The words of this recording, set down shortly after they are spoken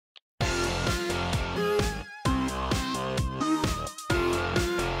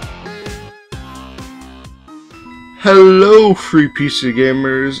Hello, Free PC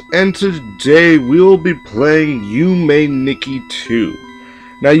Gamers, and today we will be playing Yume Nikki 2.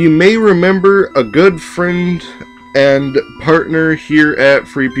 Now, you may remember a good friend and partner here at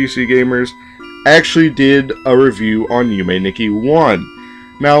Free PC Gamers actually did a review on Yume Nikki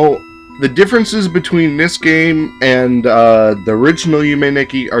 1. Now, the differences between this game and the original Yume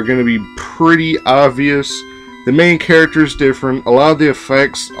Nikki are going to be pretty obvious. The main character is different. A lot of the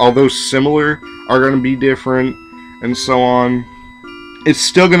effects, although similar, are going to be different, and so on. It's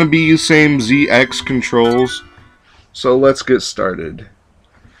still going to be the same ZX controls. So let's get started.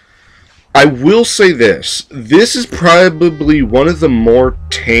 I will say this. This is probably one of the more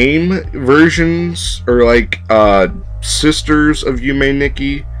tame versions, or like, sisters of Yume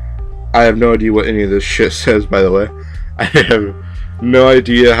Nikki. I have no idea what any of this shit says, by the way. I have no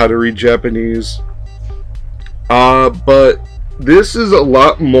idea how to read Japanese. But this is a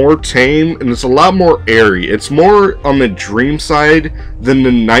lot more tame, and it's a lot more airy. It's more on the dream side than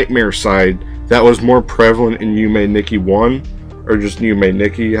the nightmare side that was more prevalent in Yume Nikki 1, or just Yume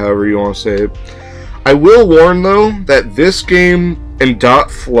Nikki, however you want to say it. I will warn, though, that this game in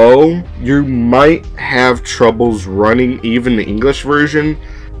 .flow, you might have troubles running even the English version,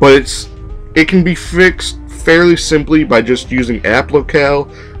 but it can be fixed fairly simply by just using app locale,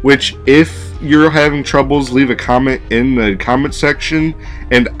 which, if you're having troubles, leave a comment in the comment section,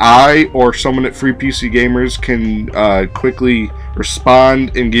 and I or someone at Free PC Gamers can quickly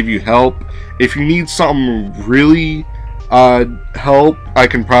respond and give you help. If you need something really help, I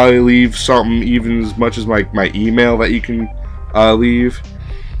can probably leave something even as much as my email that you can leave.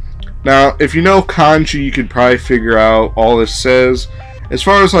 Now, if you know kanji, you could probably figure out all this says. As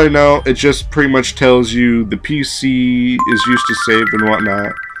far as I know, it just pretty much tells you the PC is used to saved and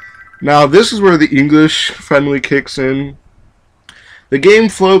whatnot. Now, this is where the English finally kicks in. The game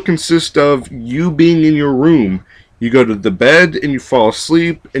flow consists of you being in your room. You go to the bed and you fall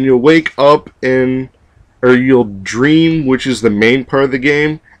asleep, and you'll wake up or you'll dream, which is the main part of the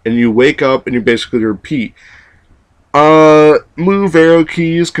game, and you wake up and you basically repeat. Move arrow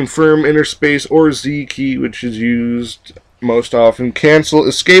keys, confirm enter space or Z key, which is used most often. Cancel,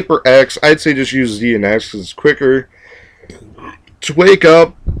 escape, or X. I'd say just use Z and X because it's quicker. To wake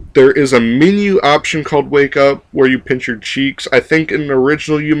up, there is a menu option called Wake Up where you pinch your cheeks. I think in the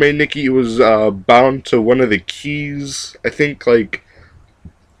original Yume Nikki it was bound to one of the keys. I think like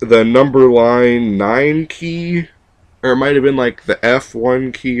the number line 9 key, or it might have been like the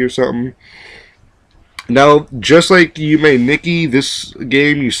F1 key or something. Now, just like Yume Nikki, this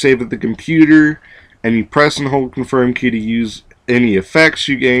game you save at the computer and you press and hold confirm key to use any effects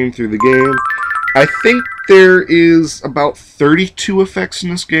you gain through the game. I think there is about 32 effects in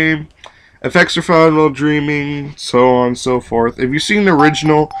this game. Effects are found while dreaming, so on and so forth. If you've seen the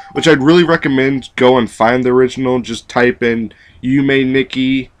original, which I'd really recommend, go and find the original. Just type in Yume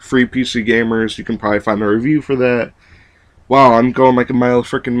Nikki, Free PC Gamers. You can probably find a review for that. Wow, I'm going like a mile a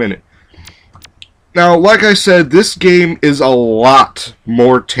freaking minute. Now, like I said, this game is a lot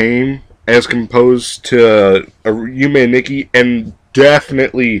more tame as composed to Yume Nikki, and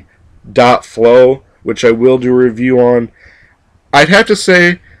definitely .flow, which I will do a review on. I'd have to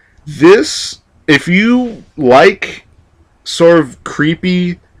say, this, if you like sort of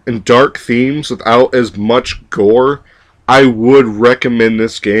creepy and dark themes without as much gore, I would recommend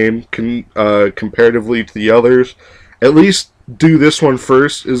this game comparatively to the others. At least do this one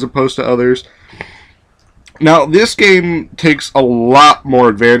first as opposed to others. Now, this game takes a lot more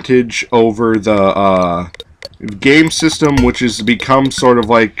advantage over the game system, which has become sort of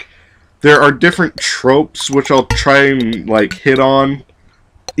like, there are different tropes which I'll try and like hit on.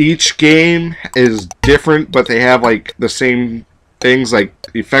 Each game is different, but they have like the same things, like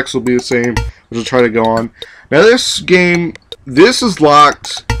the effects will be the same, which I'll try to go on. Now, this game, this is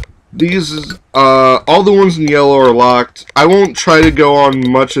locked. These is, all the ones in yellow are locked. I won't try to go on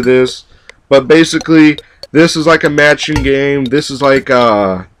much of this, but basically, this is like a matching game. This is like,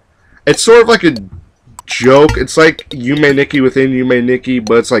 it's sort of like a joke. It's like Yume Nikki within Yume Nikki,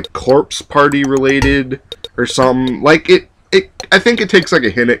 but it's like Corpse Party related or something. Like I think it takes like a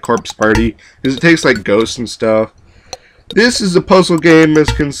hint at Corpse Party, because it takes like ghosts and stuff. This is a puzzle game, as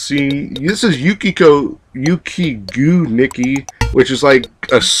you can see. This is Yukigo Nikki, which is like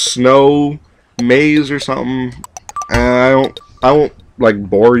a snow maze or something. I won't like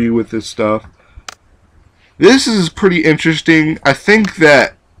bore you with this stuff. This is pretty interesting. I think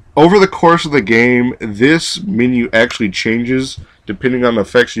that over the course of the game, this menu actually changes depending on the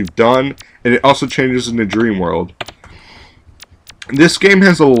effects you've done, and it also changes in the dream world. This game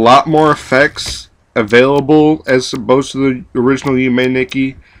has a lot more effects available as opposed to the original Yume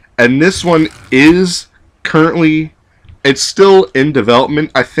Nikki, and this one is currently, it's still in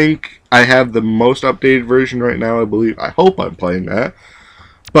development. I think I have the most updated version right now, I believe. I hope I'm playing that.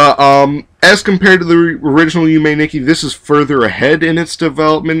 But as compared to the original Yume Nikki, this is further ahead in its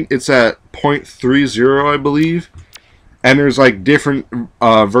development. It's at 0.30, I believe. And there's like different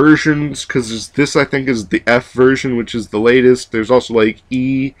versions, because this I think is the F version, which is the latest. There's also like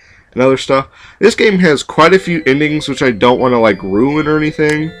E and other stuff. This game has quite a few endings, which I don't want to like ruin or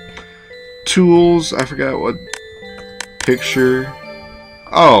anything. Tools, I forgot what. Picture.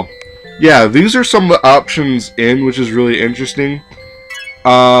 Oh, yeah, these are some of the options in, which is really interesting.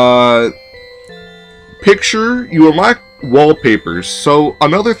 Picture, you unlock wallpapers. So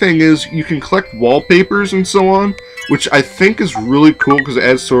another thing is you can collect wallpapers and so on, which I think is really cool because it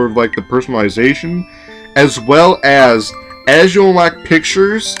adds sort of like the personalization, as well as you unlock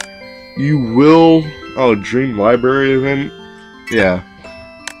pictures, you will, oh, dream library event, yeah,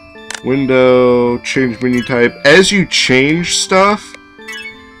 window, change menu type. As you change stuff,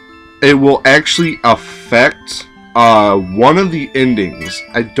 it will actually affect one of the endings.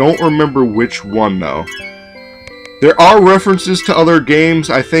 I don't remember which one though. There are references to other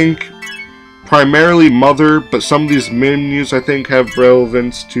games, I think primarily Mother, but some of these menus I think have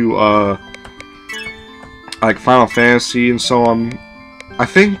relevance to like Final Fantasy and so on. I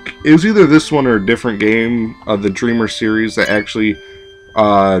think it was either this one or a different game of the Dreamer series that actually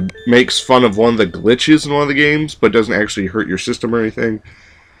makes fun of one of the glitches in one of the games, but doesn't actually hurt your system or anything.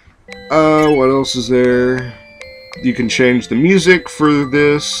 What else is there? You can change the music for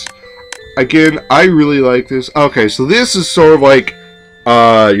this. Again, I really like this. Okay, so this is sort of like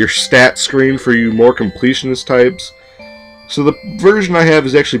your stat screen for you more completionist types. So the version I have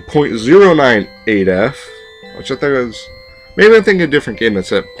is actually 0.098F, which I think was... Maybe I'm thinking a different game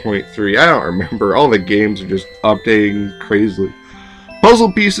that's at 0.3. I don't remember. All the games are just updating crazily.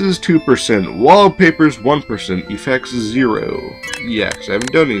 Puzzle pieces, 2%. Wallpapers, 1%. Effects, 0. Yeah, because I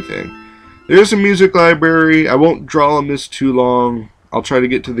haven't done anything. There's a music library. I won't draw on this too long. I'll try to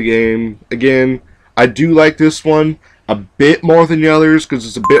get to the game. Again, I do like this one a bit more than the others because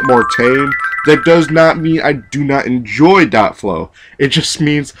it's a bit more tame. That does not mean I do not enjoy dot flow. It just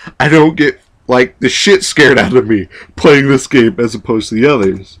means I don't get like the shit scared out of me playing this game as opposed to the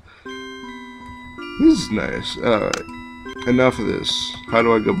others. This is nice. Alright. Enough of this. How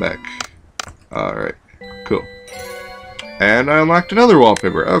do I go back? Alright. Cool. And I unlocked another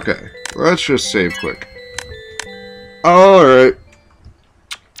wallpaper. Okay. Let's just save quick. Alright.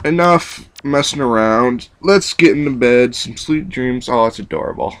 Enough messing around. Let's get into bed. Some sweet dreams. Oh, it's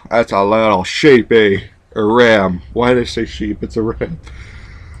adorable. That's a little sheep, eh? A ram. Why did I say sheep? It's a ram.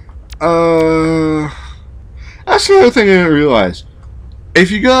 That's another thing I didn't realize.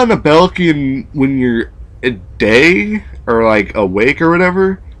 If you go on a balcony and when you're a day or like awake or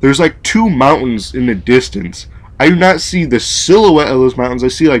whatever, there's like two mountains in the distance. I do not see the silhouette of those mountains. I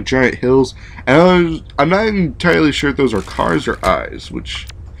see like giant hills, and I'm not entirely sure if those are cars or eyes, which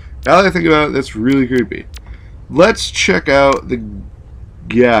now that I think about it, that's really creepy. Let's check out the...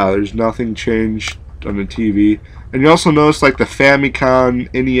 Yeah, there's nothing changed on the TV. And you also notice like the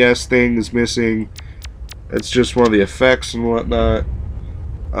Famicom NES thing is missing. It's just one of the effects and whatnot.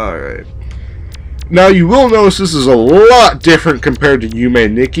 Alright. Now you will notice this is a lot different compared to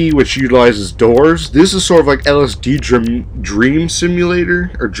Yume Nikki, which utilizes doors. This is sort of like LSD Dream Simulator,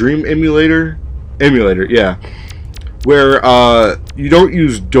 or Dream Emulator. Emulator, yeah. Where you don't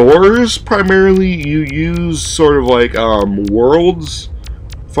use doors primarily, you use sort of like worlds,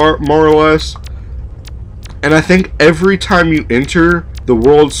 more or less. And I think every time you enter, the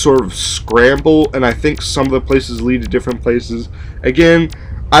worlds sort of scramble, and I think some of the places lead to different places. Again,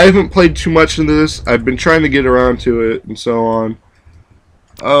 I haven't played too much into this. I've been trying to get around to it and so on.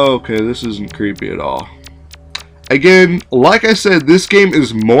 Okay, this isn't creepy at all. Again, like I said, this game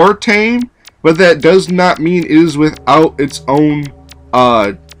is more tame, but that does not mean it is without its own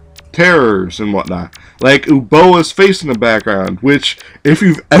terrors and whatnot. Like Uboa's face in the background, which, if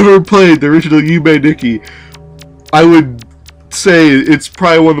you've ever played the original Yume Nikki, I would say it's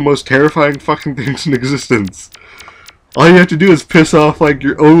probably one of the most terrifying fucking things in existence. All you have to do is piss off like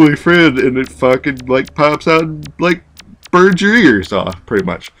your only friend, and it fucking like pops out and like burns your ears off, pretty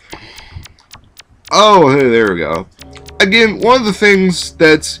much. Oh, hey, there we go. Again, one of the things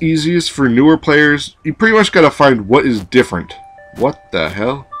that's easiest for newer players, you pretty much gotta find what is different. What the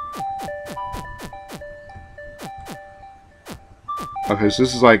hell? Okay, so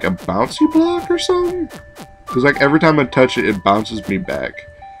this is like a bouncy block or something? Because like every time I touch it, it bounces me back.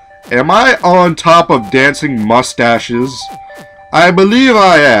 Am I on top of dancing mustaches? I believe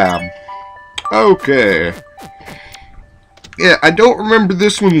I am. Okay. Yeah, I don't remember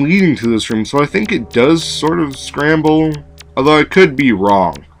this one leading to this room, so I think it does sort of scramble. Although I could be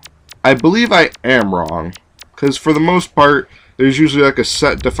wrong. I believe I am wrong. Because for the most part, there's usually like a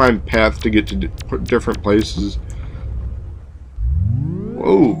set defined path to get to different places.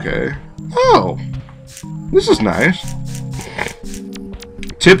 Okay. Oh. This is nice.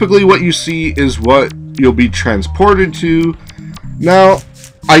 Typically what you see is what you'll be transported to. Now,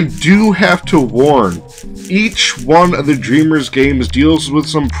 I do have to warn, each one of the Dreamers games deals with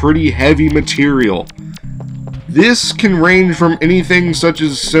some pretty heavy material. This can range from anything such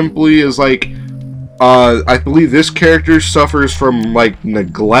as simply as like, I believe this character suffers from like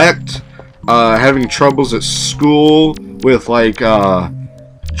neglect, having troubles at school with like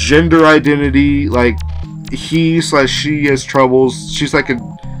gender identity, like he/she has troubles. She's like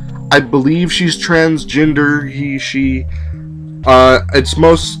I believe she's transgender, he, she. It's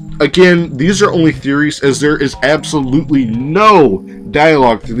most, again, these are only theories as there is absolutely no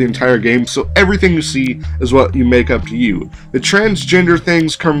dialogue through the entire game, so everything you see is what you make up to you. The transgender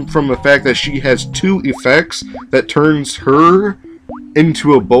things come from the fact that she has 2 effects that turns her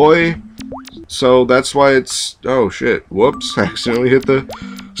into a boy, so that's why it's, oh shit, whoops, I accidentally hit the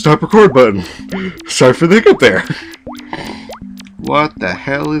stop record button. Sorry for the hiccup there. What the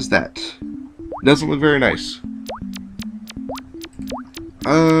hell is that? It doesn't look very nice.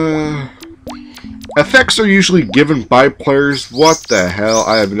 Effects are usually given by players. What the hell?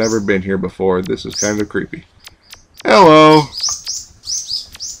 I have never been here before. This is kind of creepy. Hello.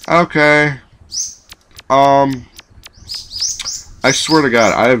 Okay. I swear to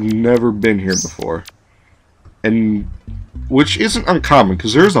God, I have never been here before. And, which isn't uncommon,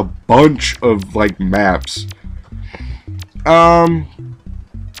 because there's a bunch of, like, maps.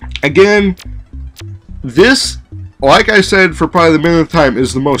 Again, this, like I said for probably the millionth time,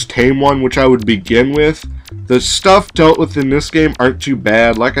 is the most tame one, which I would begin with. The stuff dealt with in this game aren't too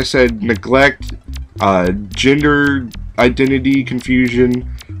bad. Like I said, neglect, gender identity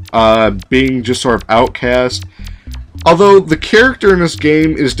confusion, being just sort of outcast. Although the character in this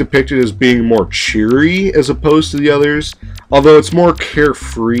game is depicted as being more cheery as opposed to the others, although it's more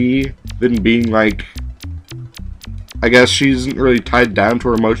carefree than being like, I guess she isn't really tied down to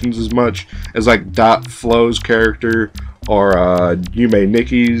her emotions as much as like Dot Flo's character or Yume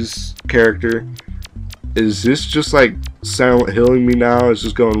Nikki's character. Is this just like Silent Hilling me now? It's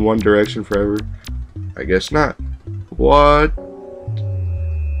just going one direction forever? I guess not. What?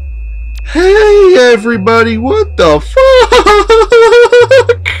 Hey everybody, what the fuck?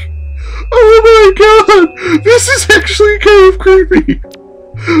 Oh my god, this is actually kind of creepy.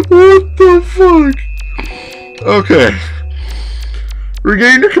 What the fuck? Okay.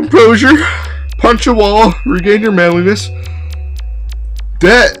 Regain your composure, punch a wall, regain your manliness.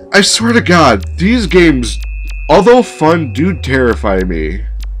 That, I swear to God, these games, although fun, do terrify me.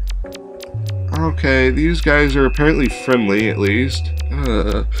 Okay, these guys are apparently friendly, at least.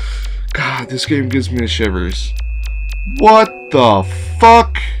 God, this game gives me the shivers. What the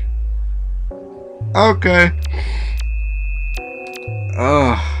fuck? Okay.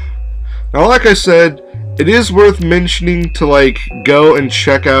 Now, like I said, it is worth mentioning to, like, go and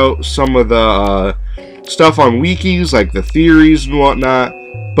check out some of the stuff on wikis, like the theories and whatnot.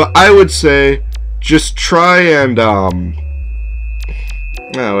 But I would say, just try and,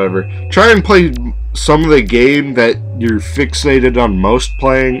 try and play some of the game that you're fixated on most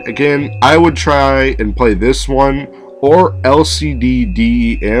playing. Again, I would try and play this one or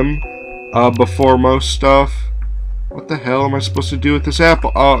LCD-DEM before most stuff. What the hell am I supposed to do with this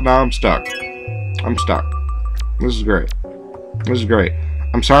apple? Oh, now I'm stuck. I'm stuck. This is great. This is great.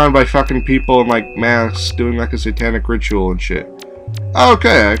 I'm surrounded by fucking people in like masks doing like a satanic ritual and shit.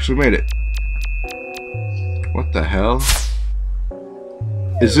 Okay, I actually made it. What the hell?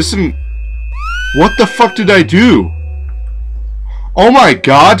 Is this an... What the fuck did I do? Oh my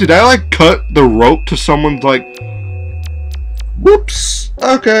god, did I like cut the rope to someone's like... Whoops.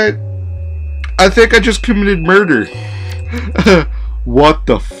 Okay. I think I just committed murder. What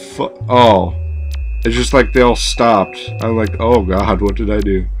the fuck? Oh. It's just like they all stopped. I'm like, oh god, what did I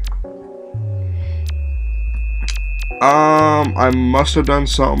do? I must have done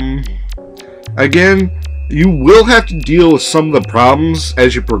something. Again, you will have to deal with some of the problems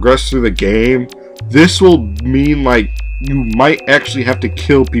as you progress through the game. This will mean like you might actually have to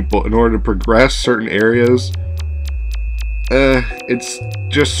kill people in order to progress certain areas. It's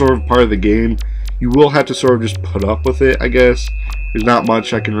just sort of part of the game. You will have to sort of just put up with it, I guess. There's not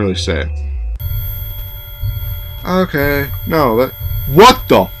much I can really say. Okay, no, that... What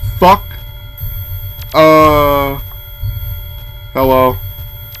the fuck? Hello?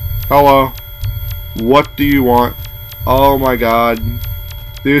 Hello? What do you want? Oh my god.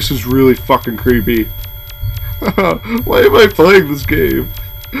 This is really fucking creepy. Why am I playing this game?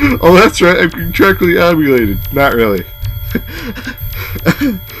 Oh, that's right, I'm contractually obligated. Not really.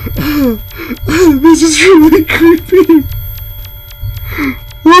 This is really creepy.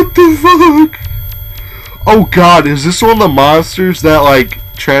 What the fuck? Oh god, is this one of the monsters that, like,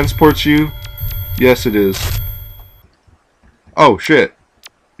 transports you? Yes, it is. Oh, shit.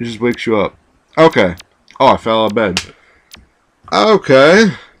 It just wakes you up. Okay. Oh, I fell out of bed.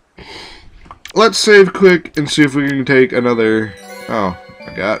 Okay. Let's save quick and see if we can take another... Oh,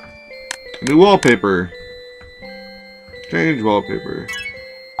 I got new wallpaper. Change wallpaper.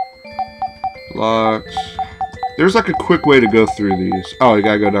 Locks. There's like a quick way to go through these. Oh, you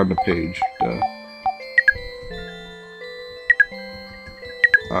gotta go down the page. Duh.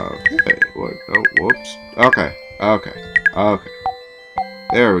 Okay. What? Oh, whoops. Okay. Okay. Okay.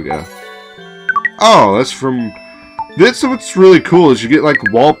 There we go. Oh, that's from... That's what's really cool is you get like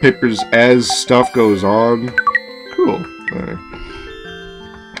wallpapers as stuff goes on. Cool. Alright.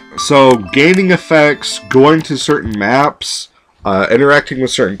 So, gaining effects, going to certain maps, interacting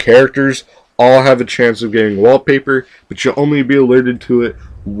with certain characters, all have a chance of getting wallpaper, but you'll only be alerted to it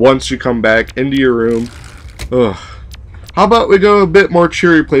once you come back into your room. Ugh. How about we go a bit more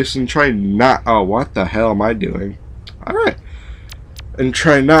cheery place and try not... Oh, what the hell am I doing? Alright. And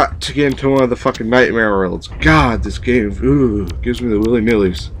try not to get into one of the fucking nightmare worlds. God, this game, ooh, gives me the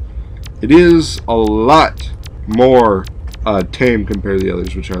willy-nillys. It is a lot more tame compared to the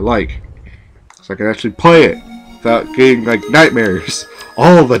others, which I like. So I can actually play it without getting, like, nightmares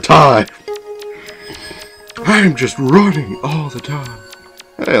all the time. I'm just running all the time.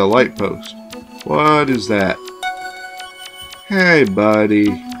 Hey, a light post. What is that? Hey, buddy.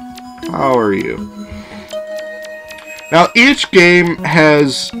 How are you? Now, each game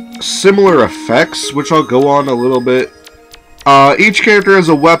has similar effects, which I'll go on a little bit. Each character has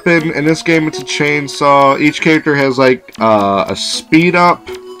a weapon. In this game, it's a chainsaw. Each character has, like, a speed up,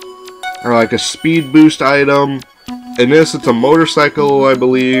 or, like, a speed boost item. In this, it's a motorcycle, I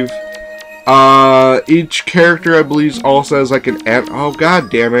believe. Each character, I believe, also has, like, an... Oh,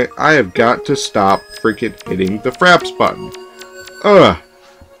 god damn it. I have got to stop freaking hitting the fraps button. Ugh.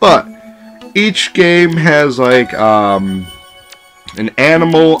 But... each game has, like, an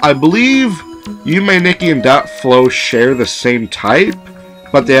animal. I believe Yume Nikki and .flow share the same type,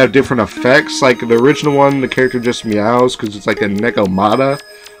 but they have different effects. Like, the original one, the character just meows because it's like a Nekomata,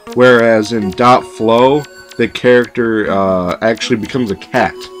 whereas in .flow, the character actually becomes a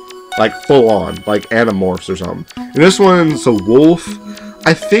cat. Like, full-on, like Animorphs or something. In this one, it's a wolf.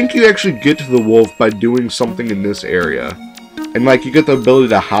 I think you actually get to the wolf by doing something in this area. And, like, you get the ability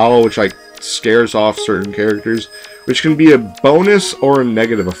to howl, which, like, scares off certain characters, which can be a bonus or a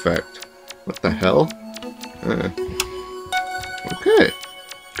negative effect. What the hell? Okay.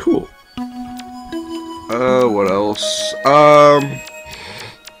 Cool. What else?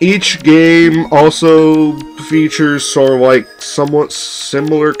 Each game also features sort of like somewhat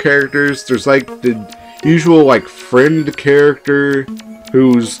similar characters. There's like the usual like friend character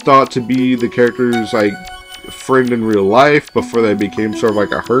who's thought to be the character's like friend in real life before they became sort of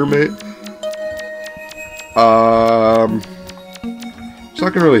like a hermit. So I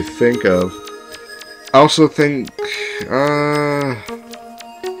can really think of. I also think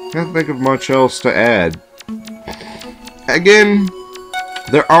can't think of much else to add. Again,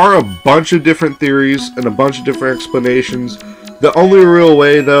 there are a bunch of different theories and a bunch of different explanations. The only real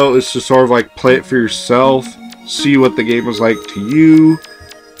way, though, is to sort of like play it for yourself, see what the game is like to you.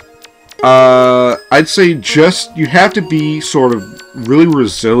 I'd say just, you have to be sort of really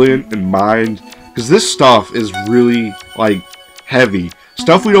resilient in mind, because this stuff is really, like, heavy.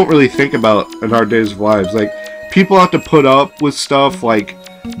 Stuff we don't really think about in our days of lives. Like, people have to put up with stuff, like,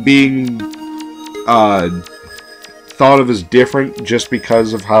 being, thought of as different just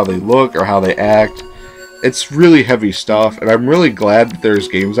because of how they look or how they act. It's really heavy stuff, and I'm really glad that there's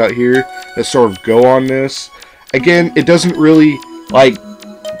games out here that sort of go on this. Again, it doesn't really, like,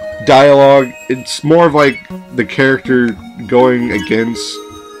 dialogue. It's more of, like, the character going against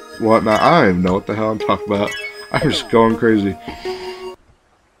whatnot. I don't even know what the hell I'm talking about. I'm just going crazy.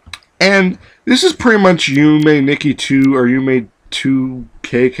 And this is pretty much Yume Nikki 2 or Yume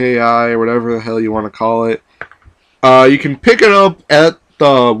 2kki or whatever the hell you want to call it. You can pick it up at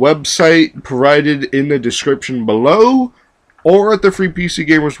the website provided in the description below, or at the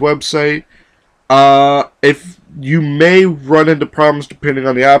FreePCGamers website. If you may run into problems depending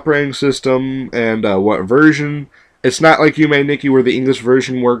on the operating system and what version. It's not like Yume Nikki where the English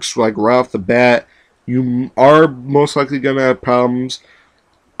version works like right off the bat. You are most likely going to have problems.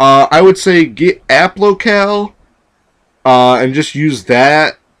 I would say get app locale and just use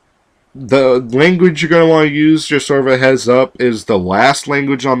that. The language you're going to want to use, just sort of a heads up, is the last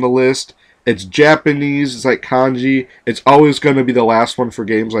language on the list. It's Japanese, it's like kanji. It's always going to be the last one for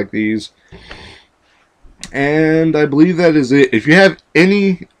games like these. And I believe that is it. If you have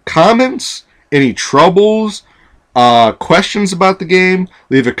any comments, any troubles, questions about the game,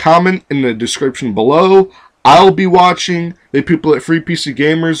 leave a comment in the description below. I'll be watching. The people at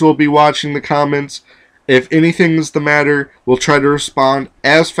FreePCGamers will be watching the comments. If anything is the matter, we'll try to respond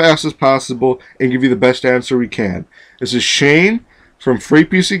as fast as possible and give you the best answer we can. This is Shane from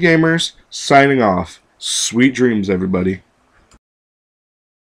FreePCGamers signing off. Sweet dreams, everybody.